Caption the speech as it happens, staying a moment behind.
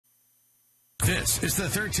This is the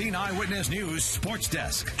 13 Eyewitness News Sports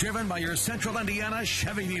Desk, driven by your Central Indiana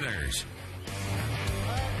Chevy dealers.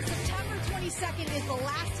 September 22nd is the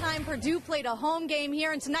last time Purdue played a home game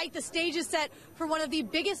here, and tonight the stage is set for one of the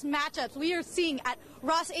biggest matchups we are seeing at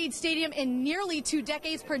Ross-Ade Stadium in nearly 2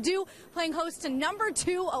 decades. Purdue playing host to number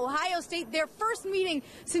 2 Ohio State, their first meeting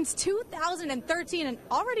since 2013, and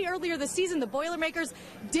already earlier this season the Boilermakers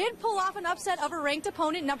did pull off an upset of a ranked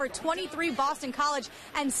opponent, number 23 Boston College,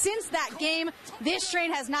 and since that game this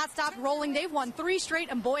train has not stopped rolling. They've won 3 straight,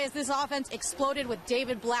 and boy has this offense exploded with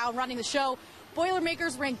David Blau running the show.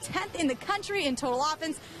 Boilermakers ranked 10th in the country in total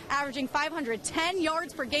offense, averaging 510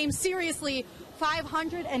 yards per game. Seriously,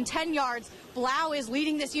 510 yards. Blau is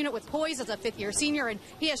leading this unit with poise as a 5th-year senior, and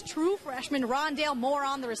he has true freshman Rondale Moore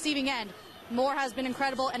on the receiving end. Moore has been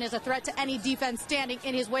incredible and is a threat to any defense standing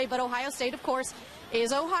in his way, but Ohio State, of course,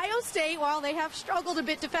 is Ohio State. While they have struggled a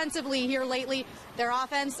bit defensively here lately, their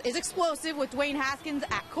offense is explosive with Dwayne Haskins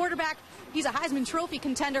at quarterback. He's a Heisman Trophy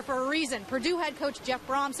contender for a reason. Purdue head coach Jeff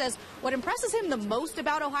Brom says what impresses him the most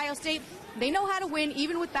about Ohio State, they know how to win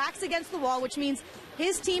even with backs against the wall, which means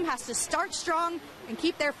his team has to start strong and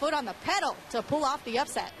keep their foot on the pedal to pull off the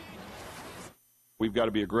upset. We've got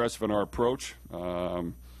to be aggressive in our approach.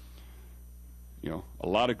 A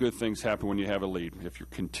lot of good things happen when you have a lead, if you're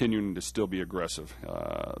continuing to still be aggressive.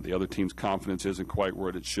 The other team's confidence isn't quite where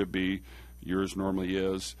it should be. Yours normally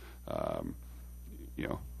is.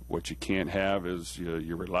 What you can't have is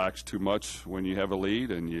you relax too much when you have a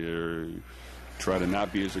lead, and you try to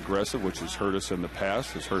not be as aggressive, which has hurt us in the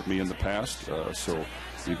past, has hurt me in the past. So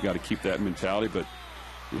you've got to keep that mentality. But,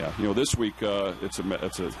 this week it's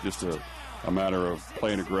just a matter of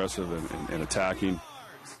playing aggressive and attacking.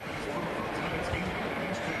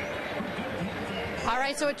 All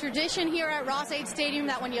right, so a tradition here at Ross-Ade Stadium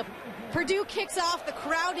that when Purdue kicks off, the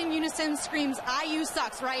crowd in unison screams, IU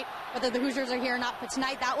sucks, right? Whether the Hoosiers are here or not. But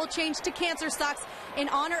tonight that will change to Cancer Sucks in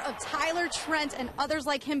honor of Tyler Trent and others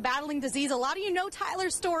like him battling disease. A lot of you know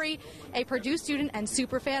Tyler's story, a Purdue student and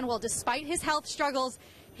superfan. Well, despite his health struggles,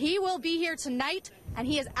 he will be here tonight, and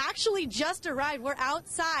he has actually just arrived. We're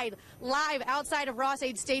live outside of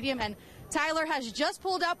Ross-Ade Stadium, and Tyler has just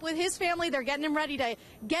pulled up with his family. They're getting him ready to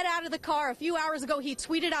get out of the car. A few hours ago, he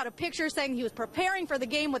tweeted out a picture saying he was preparing for the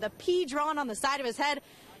game with a P drawn on the side of his head.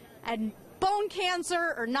 And bone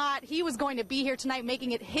cancer or not, he was going to be here tonight,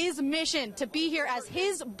 making it his mission to be here as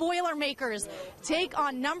his Boilermakers take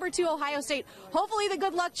on number 2 Ohio State. Hopefully the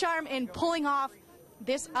good luck charm in pulling off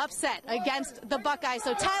this upset against the Buckeyes.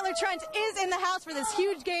 So Tyler Trent is in the house for this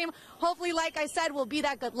huge game. Hopefully, like I said, will be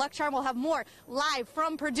that good luck charm. We'll have more live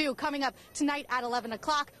from Purdue coming up tonight at 11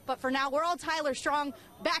 o'clock. But for now, we're all Tyler Strong.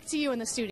 Back to you in the studio.